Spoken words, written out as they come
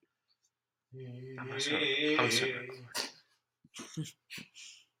I'm sorry.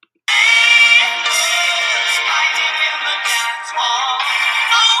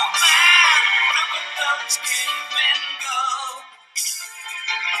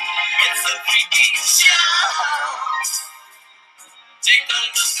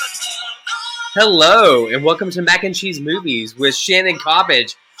 Hello, and welcome to Mac and Cheese Movies with Shannon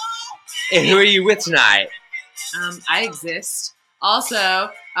Coppage. And who are you with tonight? I exist.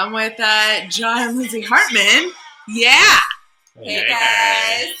 Also, I'm with John and Lindsay Hartman. Yeah. Hey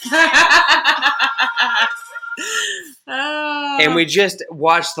guys. And we just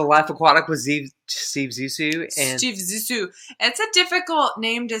watched The Life Aquatic with Steve Zissou. Steve Zissou. It's a difficult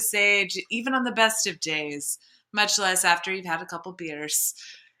name to say, even on the best of days, much less after you've had a couple beers.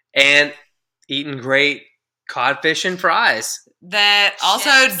 And eating great codfish and fries. That also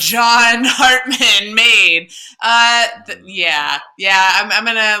John Hartman made. I'm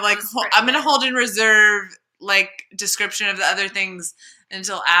gonna hold in reserve description of the other things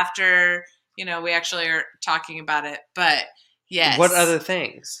until after we actually are talking about it. But yes. What other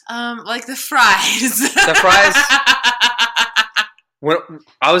things? Like the fries. The fries.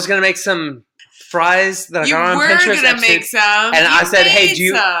 I was gonna make some fries that I got on Pinterest. You were gonna make some, and I said, "Hey,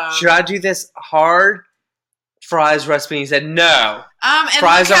 should I do this hard fries recipe?" And he said, "No,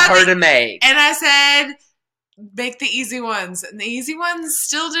 fries are hard to make." And I said, "Make the easy ones," and the easy ones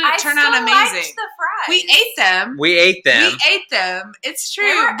still didn't turn out amazing. Liked the fries. We ate them. It's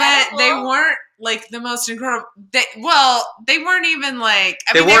true, but they weren't the most incredible. They weren't even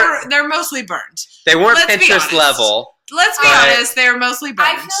they're mostly burned. They weren't Pinterest level. Let's be honest, they were mostly burned.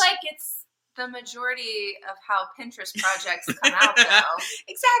 I feel like it's the majority of how Pinterest projects come out, though.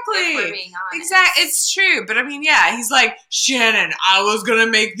 Exactly. If we're being honest. Exactly. It's true. But he's like, Shannon, I was going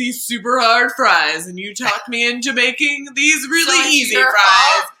to make these super hard fries, and you talked me into making these really easy fries.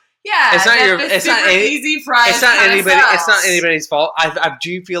 Fault? Yeah. It's not easy fries. It's not anybody's fault. I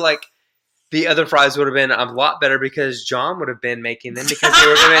do feel like the other fries would have been a lot better because John would have been making them because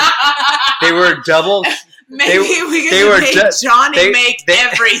they were double. Maybe we could have made Johnny make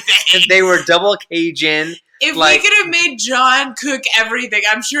everything. They were double Cajun. If we could have made John cook everything,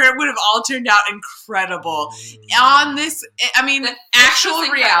 I'm sure it would have all turned out incredible. On this, actual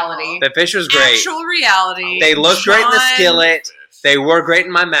reality. The fish was great. Actual reality. They looked great in the skillet. They were great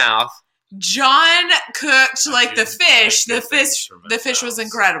in my mouth. John cooked the fish. The fish was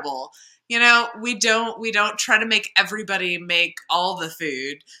incredible. We don't try to make everybody make all the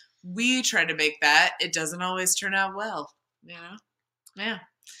food. We try to make that. It doesn't always turn out well, Yeah.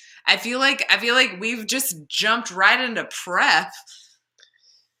 I feel like we've just jumped right into prep.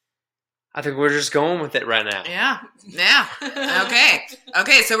 I think we're just going with it right now. Yeah.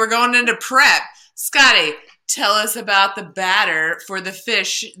 Okay, so we're going into prep. Scotty, tell us about the batter for the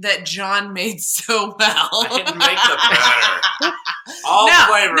fish that John made so well. I didn't make the batter. All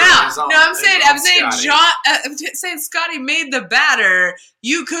flavor is on. I'm saying John. I'm saying Scotty made the batter.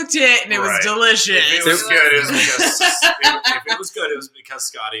 You cooked it, and it was delicious. If it was good, it was because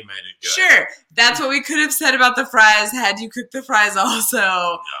Scotty made it good. Sure, that's what we could have said about the fries had you cooked the fries also.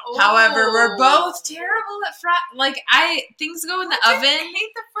 No. However, we're both terrible at fries. Things go in the oven,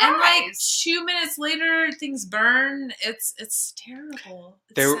 hate the fries. and 2 minutes later, things burn. It's terrible.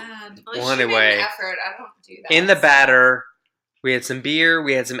 It's sad. Well, anyway, effort. I don't do that. In the batter, we had some beer,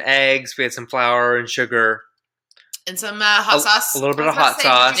 we had some eggs, we had some flour and sugar. And some hot sauce. A little bit of hot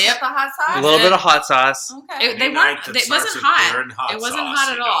sauce. Yep, the hot sauce. A little bit of hot sauce. Okay. It wasn't hot. It wasn't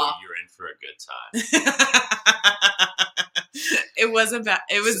hot at all. You're in for a good time. It wasn't bad.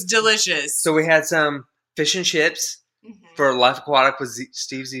 It was delicious. So we had some fish and chips for Life Aquatic with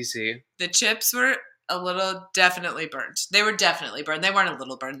Steve Zissou. The chips were definitely burnt. They were definitely burned. They weren't a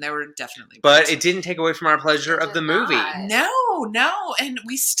little burned. They were definitely burnt. But it didn't take away from our pleasure of the movie. No. And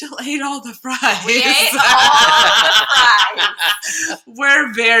we still ate all the fries. We ate all the fries.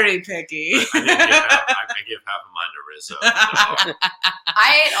 We're very picky. I give half of mine to Rizzo.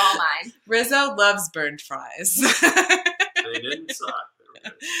 I ate all mine. Rizzo loves burned fries. They didn't suck.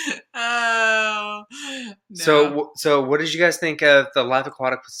 Oh, no. So what did you guys think of The Life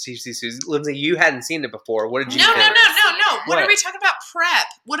Aquatic with Steve Zissou? Lindsay, you hadn't seen it before. What did you think? No. What are we talking about? Prep.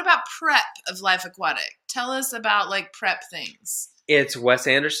 What about prep of Life Aquatic? Tell us about prep things. It's Wes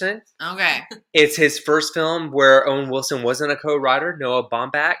Anderson. Okay. It's his first film where Owen Wilson wasn't a co-writer. Noah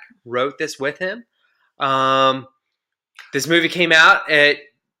Baumbach wrote this with him. This movie came out at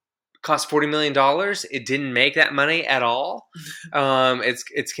cost $40 million. It didn't make that money at all.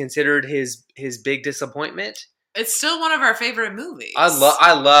 It's considered his big disappointment. It's still one of our favorite movies. I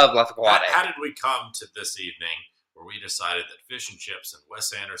love Life Aquatic. How did we come to this evening where we decided that Fish and Chips and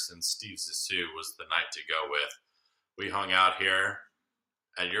Wes Anderson's Steve Zissou was the night to go with. We hung out here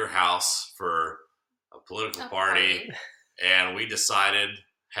at your house for a political party, and we decided,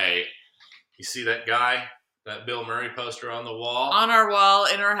 hey, you see that guy, that Bill Murray poster on the wall? On our wall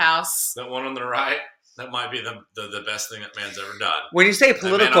in our house. That one on the right? That might be the best thing that man's ever done. When you say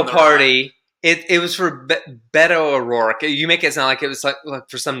political party, it was for Beto O'Rourke. You make it sound like it was like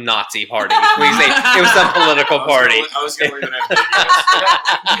for some Nazi party. When you say it was some political party. I was going to leave it ambiguous.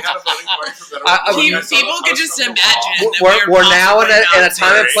 We had a voting party for Beto O'Rourke. People could just imagine. We're now in a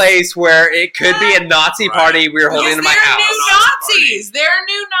time and place where it could be a Nazi party we're holding in my house. There are new Nazis. There are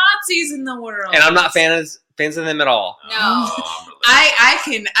new Nazis in the world. And I'm not fans of them at all. No. I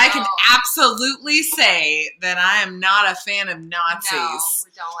can absolutely say that I am not a fan of Nazis. No,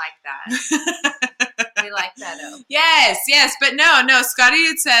 we don't like that. We like Beto. Yes, but no. Scotty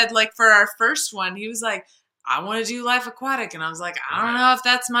had said, like, for our first one, he was like, I want to do Life Aquatic, and I was like, I don't know if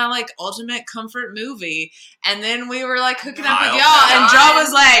that's my like ultimate comfort movie. And then we were like hooking up with y'all, and John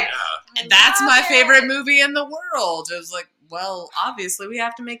was like, that's my favorite movie in the world. It was like, well, obviously we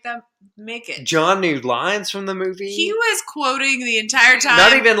have to make it. John knew lines from the movie. He was quoting the entire time.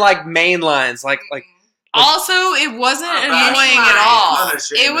 Not even like main lines, like. Also, it wasn't annoying at all.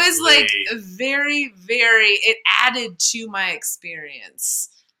 It was like very, very. It added to my experience.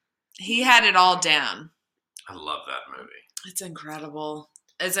 He had it all down. I love that movie. It's incredible.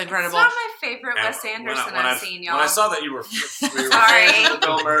 It's not my favorite Wes Anderson I've seen, y'all. When I saw that you were Sorry. fans of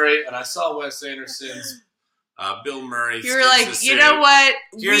Bill Murray, and I saw Wes Anderson's Bill Murray. You were like, you know what?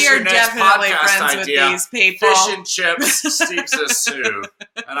 We are definitely friends with these people. Fish and Chips, Steve Zissou.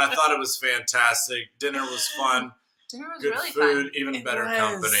 And I thought it was fantastic. Dinner was fun. Dinner was good really food, fun. even It better was.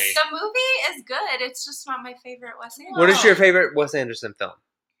 company. The movie is good. It's just not my favorite Wes Anderson. What is your favorite Wes Anderson film?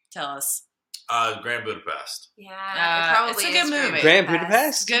 Tell us. Grand Budapest. Yeah, it probably it's a good is movie. Grand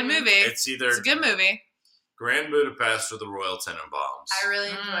Budapest? Good movie. It's either a good movie. Grand Budapest or the Royal Tenenbaums. I really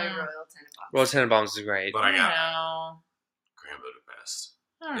enjoy Royal Tenenbaums. Royal Tenenbaums is great. But I got know. Grand Budapest.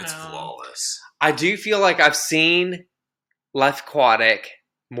 I don't It's know. flawless. I do feel like I've seen Life Aquatic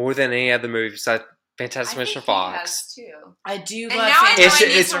more than any other movie besides Fantastic I Mr. think Fox. He has too. I do And love now I know It's- I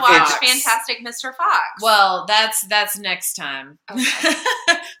need it's- to watch it's- Fantastic Mr. Fox. Well, that's next time. Okay.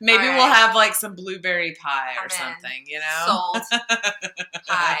 Maybe All we'll right. have like some blueberry pie or I'm in. something, you know? Sold.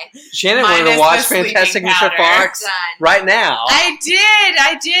 Hi. Shannon wanted Minus to watch the sleeping Fantastic Mr. powder. Fox Done. right now. I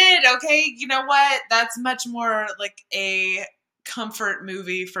did. Okay, you know what? That's much more like a comfort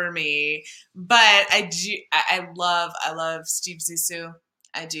movie for me. But I love Steve Zissou.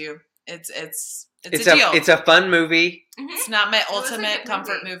 I do. It's a deal. It's a fun movie. Mhm. It's not my was a ultimate good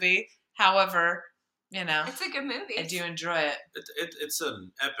comfort movie. However, you know, It's a good movie. I do enjoy it. It's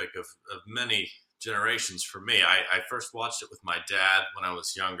an epic of many generations for me. I first watched it with my dad when I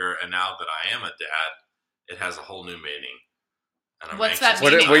was younger, and now that I am a dad, it has a whole new meaning. And I'm What's anxious that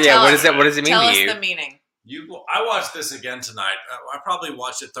What, meaning? what, yeah, Tell what us. is that? What does it mean Tell to us you? the meaning. I watched this again tonight. I probably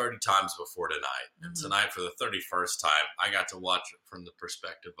watched it 30 times before tonight. And Mhm. tonight, for the 31st time, I got to watch it from the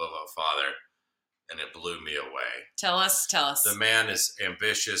perspective of a father, and it blew me away. Tell us. The man is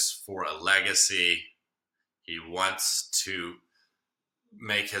ambitious for a legacy. He wants to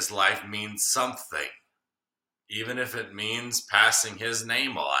make his life mean something, even if it means passing his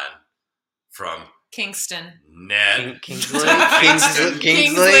name on from Kingston. Ned Kingsley? Kingston.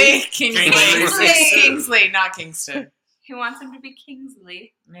 Kingsley? Kingsley, not Kingston. He wants him to be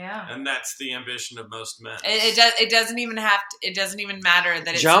Kingsley. Yeah. And that's the ambition of most men. It doesn't even it doesn't even matter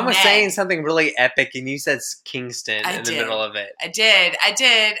that it's John was Ned. saying something really epic, and you said Kingston I in the did. middle of it. I did.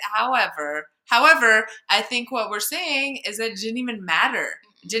 However, I think what we're saying is that it didn't even matter.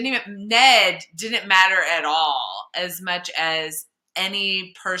 Ned didn't matter at all as much as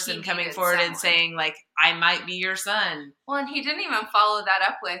any person He coming needed forward and someone. saying like, I might be your son. Well, and he didn't even follow that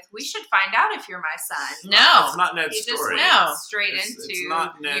up with, we should find out if you're my son. No. It's not Ned's He just story. went No. straight It's into,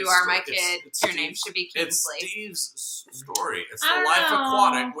 not Ned's you are my story. kid, It's your name Steve's- should be It's Kingsley. Steve's story. It's I the Life know.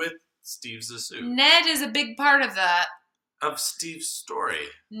 Aquatic with Steve Zissou. Ned is a big part of that. Of Steve's story.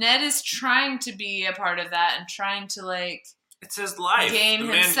 Ned is trying to be a part of that and trying to like It's his life. Gain the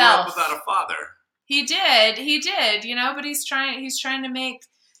man himself. grew up without a father. he did, you know, but he's trying to make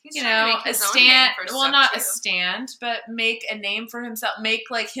He's you trying to know, make a his own stand. name for Well, stuff, not too. a stand, but make a name for himself. Make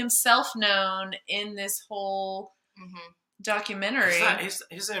like himself known in this whole Mhm. documentary.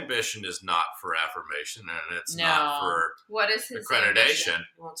 His ambition is not for affirmation, and it's No. not for What is his accreditation. ambition?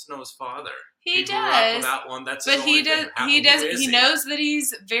 He wants to know his father. He grew up does, without one. That's but his he only does. thing. How- He who does. is He knows that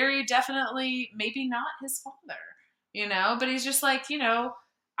he's very definitely maybe not his father. You know, but he's just like, you know,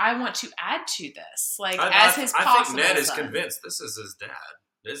 I want to add to this, like I his think possible Ned is son. convinced this is his dad.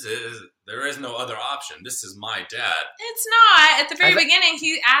 There is no other option. This is my dad. It's not. At the very beginning,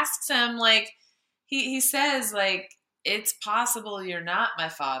 he asks him, like, he says, like, it's possible you're not my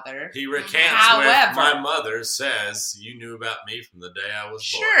father. He recants with, my mother says, you knew about me from the day I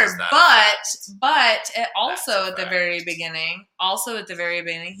was born. Sure, but also at the very beginning,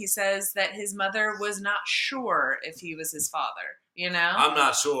 he says that his mother was not sure if he was his father, you know? I'm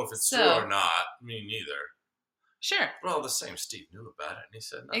not sure if it's true or not. Me neither. Sure. Well, the same Steve knew about it, and he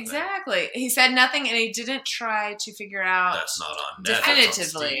said nothing. Exactly. He said nothing, and he didn't try to figure out. That's not on Ned.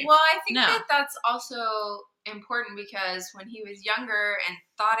 Definitively. Well, I think that's also important because when he was younger and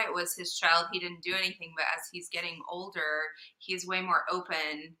thought it was his child, he didn't do anything. But as he's getting older, he's way more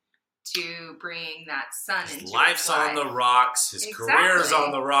open to bringing that son into his life. Life's on the rocks. His career's on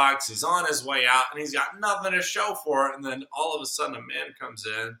the rocks. He's on his way out, and he's got nothing to show for it. And then all of a sudden, a man comes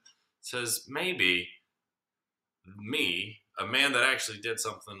in, says, maybe me, a man that actually did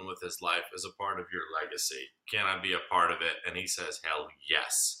something with his life, is a part of your legacy. Can I be a part of it? And he says, hell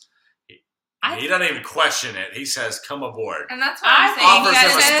yes. He doesn't even question it. He says, come aboard. And that's what I'm saying. Offers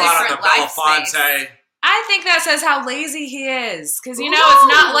him a spot on the Belafonte. I think that says how lazy he is. Because, you know, it's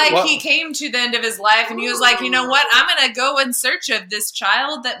not like he came to the end of his life and he was like, you know what? I'm going to go in search of this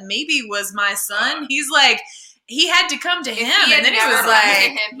child that maybe was my son. He's like... He had to come to him, and then he was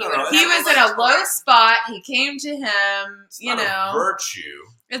like, he was in a low spot. He came to him, you know. Not a virtue.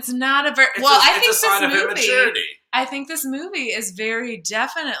 It's not a virtue. Well, I think I think this movie is very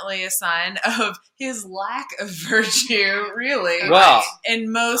definitely a sign of his lack of virtue, really. Well,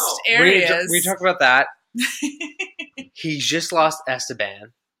 in most areas. We talk about that. He's just lost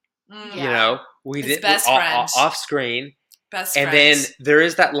Esteban. You know, we did off screen. Best and friends. Then there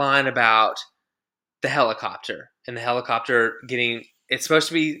is that line about the helicopter, and the helicopter it's supposed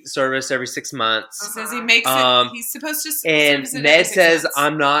to be serviced every 6 months. He says he makes it, he's supposed to and Ned says,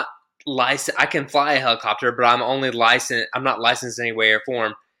 I'm not licensed, I can fly a helicopter, but I'm not licensed in any way or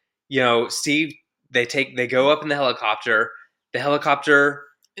form. You know, Steve, they go up in the helicopter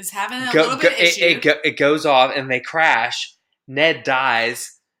is having a little bit of issue. It goes off, and they crash. Ned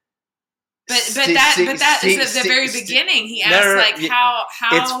dies. But that is at the very beginning. He asks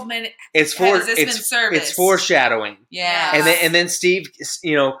how many has this been serviced? It's foreshadowing. Yeah. And then Steve,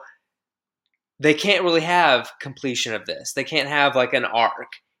 you know, they can't really have completion of this. They can't have like an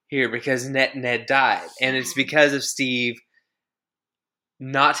arc here because Ned died. And it's because of Steve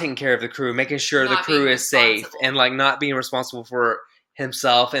not taking care of the crew, making sure the crew is safe, and like not being responsible for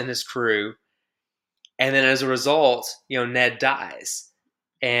himself and his crew. And then as a result, you know, Ned dies.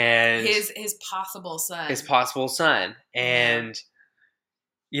 And his possible son. And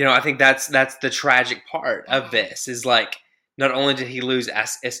you know, I think that's the tragic part of this is like, not only did he lose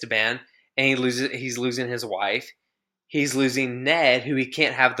Esteban, and he's losing his wife, he's losing Ned, who he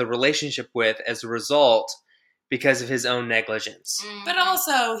can't have the relationship with as a result because of his own negligence. But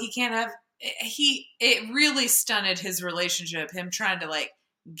also he can't have it really stunted his relationship, him trying to like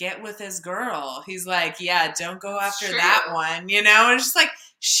get with his girl. He's like, yeah, don't go after that one, you know? And it's just like,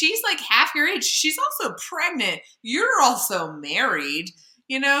 she's like half your age. She's also pregnant. You're also married.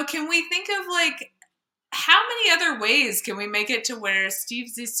 You know, can we think of like, how many other ways can we make it to where Steve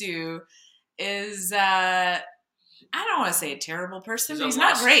Zissou is, I don't want to say a terrible person. He's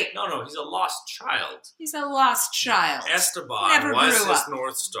not great. No, he's a lost child. He's a lost child. Esteban was his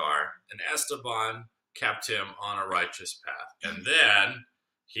North Star, and Esteban kept him on a righteous path. And then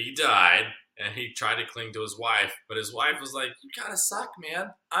he died, and he tried to cling to his wife, but his wife was like, you kind of suck, man.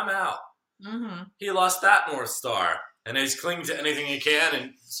 I'm out. Mm-hmm. He lost that North Star, and he's clinging to anything he can,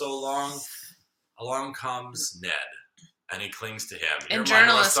 and so along comes Ned, and he clings to him. And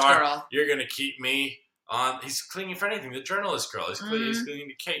journalist girl. You're going to keep me on. He's clinging for anything. The journalist girl. He's clinging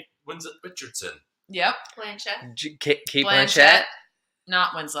to Kate Winslet Richardson. Yep. Blanchett. Kate Blanchett?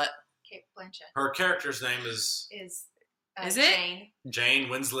 Not Winslet. Kate Blanchett. Her character's name is it? Jane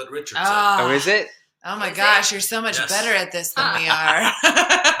Winslet Richardson. Oh, is it? Oh my gosh, you're so much better at this than we are. Okay.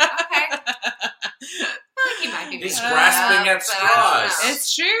 I feel like he might be. He's grasping at straws.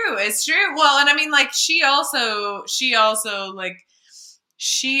 It's true. Well, and I mean, like, she also, like,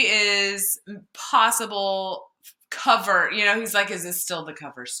 she is possible cover. You know, he's like, is this still the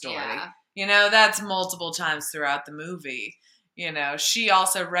cover story? Yeah. You know, that's multiple times throughout the movie. You know, she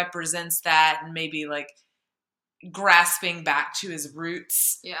also represents that and maybe like grasping back to his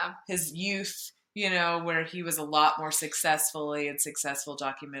roots, his youth, you know, where he was a lot more successful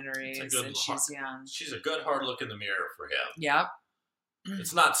documentaries, and she's young. She's a good hard look in the mirror for him. Yep.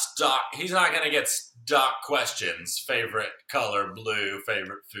 It's not stock. He's not going to get stock questions. Favorite color blue.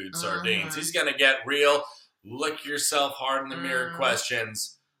 Favorite food sardines. He's going to get real. Look yourself hard in the mirror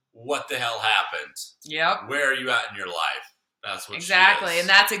questions. What the hell happened? Yep. Where are you at in your life? That's what exactly, she is. and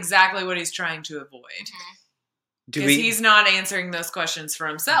that's exactly what he's trying to avoid. Because he's not answering those questions for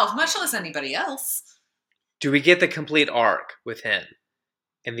himself, much less anybody else. Do we get the complete arc with him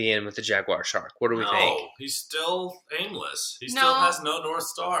in the end with the jaguar shark? What do we think? No, he's still aimless. He still has no North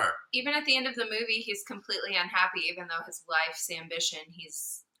Star. Even at the end of the movie, he's completely unhappy, even though his life's ambition,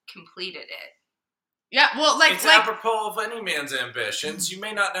 he's completed it. Yeah, well, it's apropos of any man's ambitions. You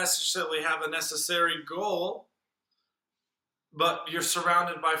may not necessarily have a necessary goal, but you're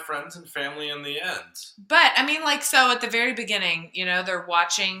surrounded by friends and family in the end. But I mean, so at the very beginning, they're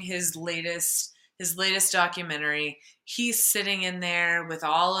watching his latest documentary. He's sitting in there with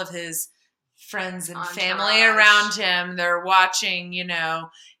all of his friends and family around him. They're watching.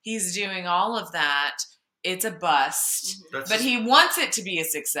 He's doing all of that. It's a bust, but he wants it to be a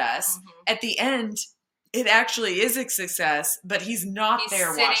success. At the end, it actually is a success, but he's not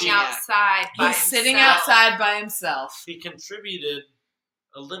there watching outside it. He's sitting outside by himself. He contributed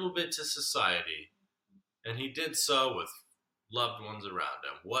a little bit to society, and he did so with loved ones around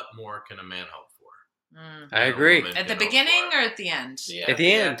him. What more can a man hope for? I agree. At the beginning or at the end? Yeah, at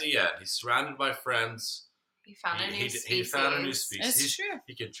the end. At the end. He's surrounded by friends. He found a new species. He found a new species. That's true.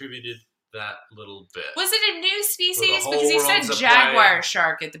 He contributed that little bit. Was it a new species? Because he said jaguar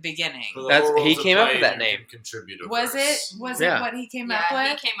shark at the beginning. He came up with that name. Was it what he came up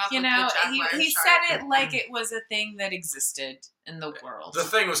with? He came up with the jaguar he shark. said it like it was a thing that existed in the world. The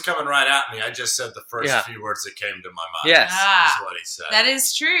thing was coming right at me. I just said the first few words that came to my mind. Yes. Is what he said. That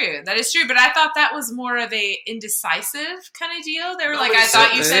is true. But I thought that was more of a indecisive kind of deal. They were I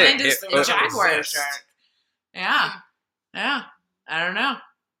thought you said jaguar shark. Yeah. I don't know.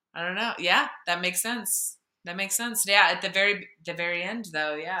 Yeah, that makes sense. Yeah, at the very end,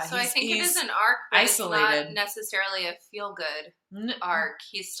 though. Yeah. So I think it is an arc, but isolated. It's not necessarily a feel good arc.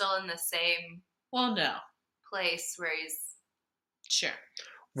 He's still in the same place where he's sure.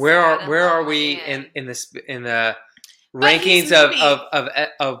 Where are we in the rankings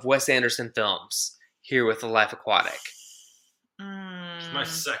of Wes Anderson films here with The Life Aquatic? It's my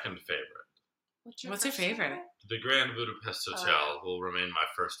second favorite. What's your favorite? The Grand Budapest Hotel will remain my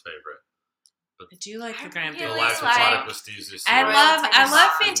first favorite. But I do like the Grand The Budapest. Life Aquatic with Steve Zissou. I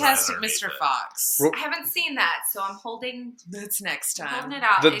love Fantastic Mr. Fox. I haven't seen that, so I'm holding. That's next time. Holding it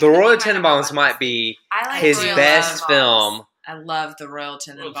out. The Royal Tenenbaums might be his best film. I love the Royal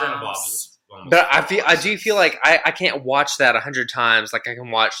Tenenbaums. But I do feel like I can't watch that 100 times like I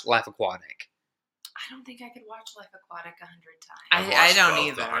can watch Life Aquatic. I don't think I could watch Life Aquatic 100 times. I don't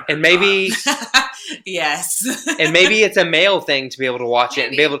either. And maybe yes. And maybe it's a male thing to be able to watch it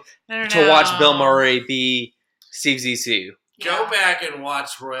and be able to watch Bill Murray be Steve Zissou. Go back and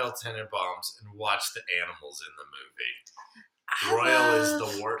watch Royal Tenenbaums and watch the animals in the movie. Royal is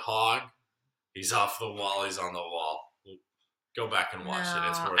the warthog. He's off the wall. He's on the wall. Go back and watch it.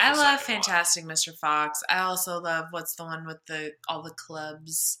 It's worth I love Fantastic Mr. Fox. I also love what's the one with all the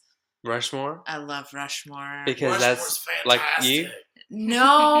clubs. Rushmore? I love Rushmore. Because that's like you?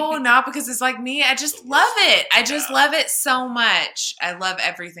 No, not because it's like me. I just love it. I just love it so much. I love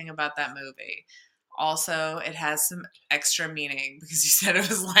everything about that movie. Also, it has some extra meaning because you said it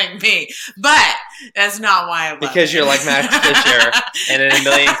was like me. But that's not why I love it. Because you're like Max Fisher and in a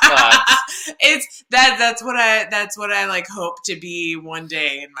million clubs. It's that's what I like hope to be one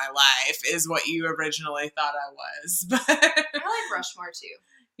day in my life is what you originally thought I was. But I like Rushmore too.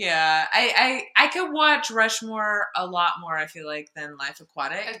 Yeah, I could watch Rushmore a lot more, I feel like, than Life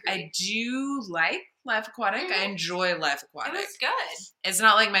Aquatic. Agreed. I do like Life Aquatic. I enjoy Life Aquatic. It was good. It's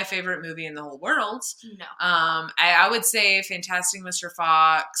not like my favorite movie in the whole world. No. I would say Fantastic Mr.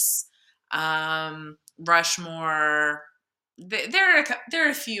 Fox, Rushmore. There are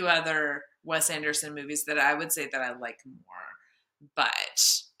a few other Wes Anderson movies that I would say that I like more, but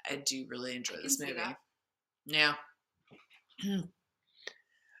I do really enjoy this movie. Yeah.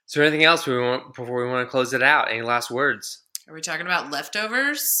 Is there anything else before we want to close it out? Any last words? Are we talking about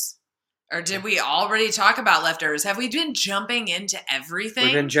Leftovers? Or did we already talk about Leftovers? Have we been jumping into everything?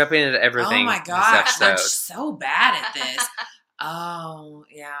 We've been jumping into everything. Oh my gosh, we're so bad at this. Oh,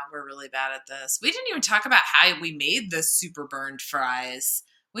 yeah, we're really bad at this. We didn't even talk about how we made the super burned fries.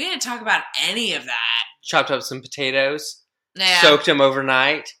 We didn't talk about any of that. Chopped up some potatoes. Yeah. Soaked them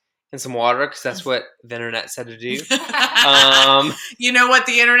overnight in some water because that's what the internet said to do. You know what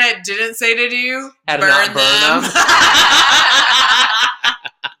the internet didn't say to do? How to not burn them.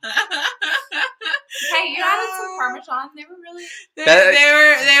 Hey, you added some Parmesan. They were really.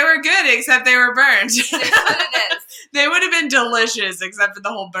 They were good, except they were burned. That's what it is. They would have been delicious, except for the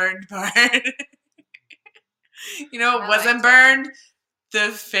whole burned part. You know what wasn't burned? The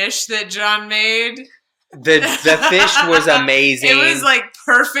fish that John made. The fish was amazing. It was like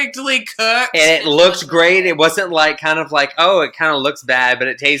perfectly cooked. And it looked great. It wasn't like kind of like, oh, it kind of looks bad, but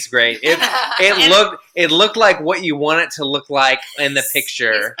it tastes great. It looked like what you want it to look like in the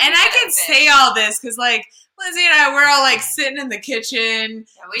picture. And I can say all this because like Lindsay and I, we're all like sitting in the kitchen,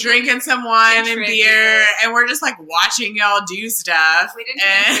 drinking some wine and beer, and we're just like watching y'all do stuff. We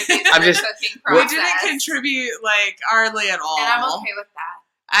didn't contribute to the cooking process. We didn't contribute like hardly at all. And I'm okay with that.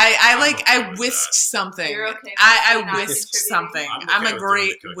 I whisked something. You're okay with I not whisked something. I'm I'm okay a with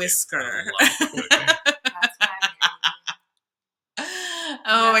great doing the cooking. whisker. I love the cooking. That's fine.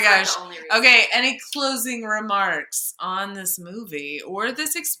 Oh my That's gosh. not the only reason. Okay, any closing remarks on this movie or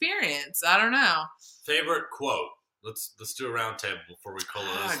this experience? I don't know. Favorite quote. Let's do a round table before we close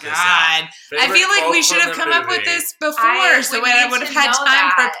Oh this out. God. I Favorite feel like quote we should from have the come up with movie. this before, I so would I need would have to had know time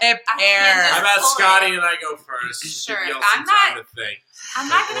that. to I prepare. can't How about Pull it. Scotty and I go first? Sure. Give y'all I'm some time not- to think. I'm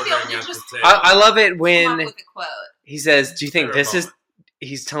not going to be able Ordering to at just the table. I love it come up when with a quote. he says, "Do you think Favorite this is?" moment.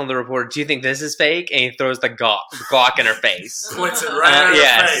 He's telling the reporter, "Do you think this is fake?" And he throws the Glock in her face. Points it right in her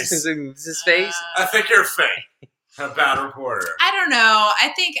yes. face. Is this his face? I think you're fake. A bad reporter. I don't know. I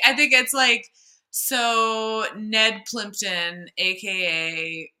think it's like, so Ned Plimpton,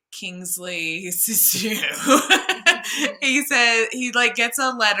 aka Kingsley Sisu, he says he like gets a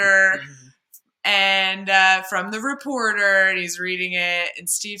letter and from the reporter, and he's reading it, and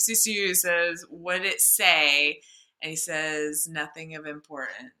Steve Sisu says, "What did it say?" And he says, "Nothing of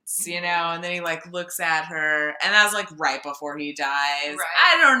importance," you know, and then he like looks at her, and that was like right before he dies. Right.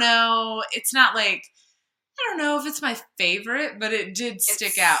 I don't know. It's not like, I don't know if it's my favorite, but it did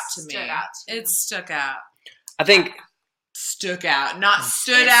stick out to me. stood out to you. It stuck out. I think Stuck out. Not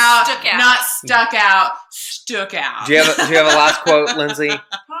stood It out. stuck out. Not stuck out. Stuck out. Do you have a last quote, Lindsay? I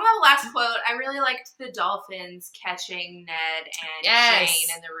don't have a last quote. I really liked the dolphins catching Ned and Yes.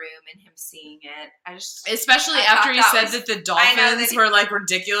 Jane in the room and him seeing it. Especially I after thought he that said was- that the I know dolphins that- were like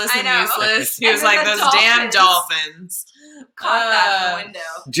ridiculous I and know. useless. He And was then like, the those damn dolphins. caught that in the window.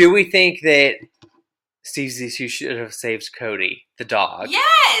 Do we think that Steve Zissou should have saved Cody, the dog?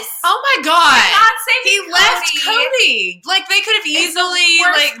 Yes. Oh my god. Not He saving left Cody. Like they could have It's the easily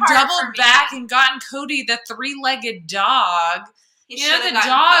worst like part for doubled me. back and gotten Cody, the 3-legged dog. He You know, should've the gotten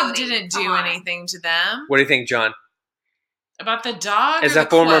dog Cody. didn't Come do on. anything to them. What do you think, John? About the dog? As or a the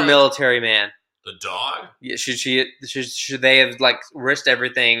former quote? military man, The dog? yeah, should they have like risked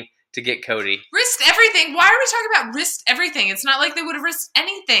everything to get Cody? Risked everything. Why are we talking about risked everything? It's not like they would have risked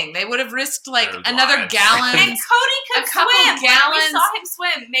anything. They would have risked like Their another lives. gallon. And Cody could A couple swim. Like, gallons- we saw him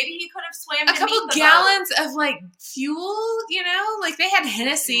swim. Maybe he could have swam A to couple meet the gallons of like fuel, you know, like they had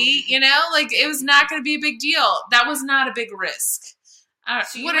Hennessy, you know, like it was not going to be a big deal. That was not a big risk.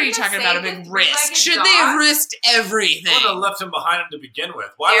 So you What are you wouldn't have talking about? A saved big the risk? three-legged Should they have dog? risked everything? I would have left him behind him to begin with.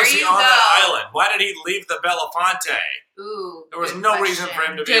 Why There was he you on that go. island? Why did he leave the Belafonte? boat. Ooh, There was good no reason question.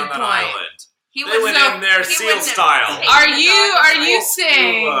 for him to be Good on that point. island. He They went so- in there he seal wouldn't have style. taken Are the you dog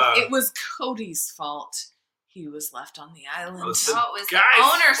saying to, it was Cody's fault? He was left on the island. It was No, it was the Guy's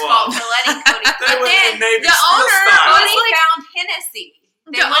owner's fault. fault for letting Cody. They But went then in Navy the seal owner style. Cody was like- found Hennessy.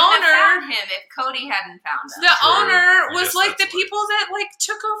 They The wouldn't have owner- found him if Cody hadn't found him. The True. owner I was guess like the that's what- people that like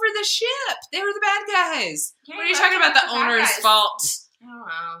took over the ship. They were the bad guys. Yeah, What are you but talking about? The the bad owner's guys. fault. I don't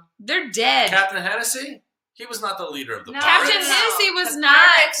know. They're dead. Captain Hennessy? He was not the leader of the No, pirates. Captain no. Hennessy was The not.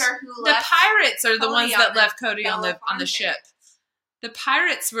 pirates are who The left pirates are the Cody ones on that the left Cody on the Belafonte. ship. The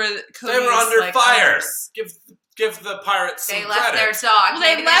pirates were Cody's, They were under like, fire. owners. Give the pirates some They left credit. their dog. Well,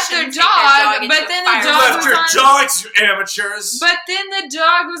 they Maybe left their shouldn't take dog, but into then a the fire. You dog left was your on- dogs, you amateurs. But then the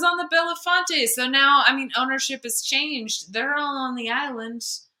dog was on the Belafonte, so now I mean ownership has changed. They're all on the island.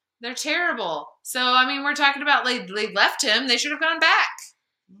 They're terrible. So I mean we're talking about they left him. They should have gone back.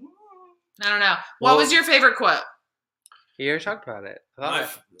 I don't know. What Well- was your favorite quote? You already talked about it. I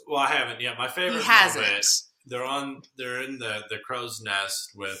I haven't yet. My favorite He hasn't. moment, they're in the crow's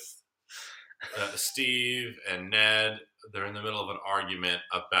nest with Steve and Ned. They're in the middle of an argument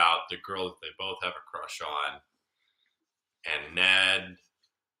about the girl that they both have a crush on, and Ned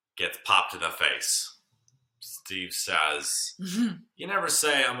gets popped in the face. Steve says, "You never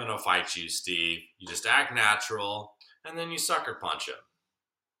say I'm going to fight you, Steve. You just act natural, and then you sucker punch him."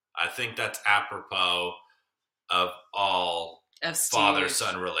 I think that's apropos of all Of Steve.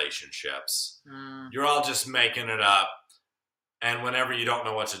 father-son relationships. Mm. You're all just making it up, and whenever you don't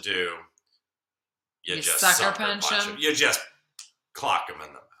know what to do, you just sucker punch him. You just clock him in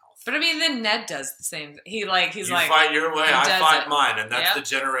the mouth. But I mean, then Ned does the same. He's You like, fight your way, he I does fight it. mine, and that's Yep.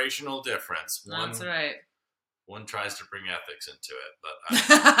 the generational difference. That's right. One tries to bring ethics into it,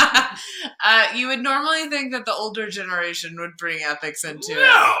 but You would normally think that the older generation would bring ethics into it.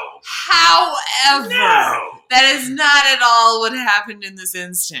 no. However, No. that is not at all what happened in this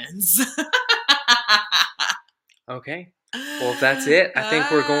instance. Okay. Well, if that's it, I think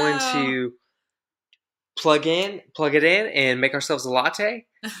we're going to plug it in, and make ourselves a latte.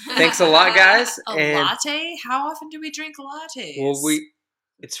 Thanks a lot, guys. A And latte? How often do we drink lattes? well,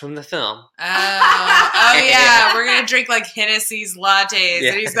 it's from the film. Oh yeah, we're gonna drink like Hennessy's lattes,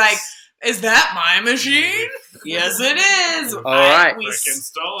 and he's like, "Is that my machine?" Yes, it is. All right. We Freaking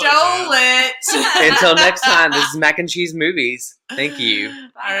stole stole it, it. Until next time, this is Mac and Cheese Movies. Thank you.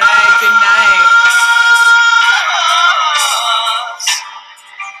 All right. Good night.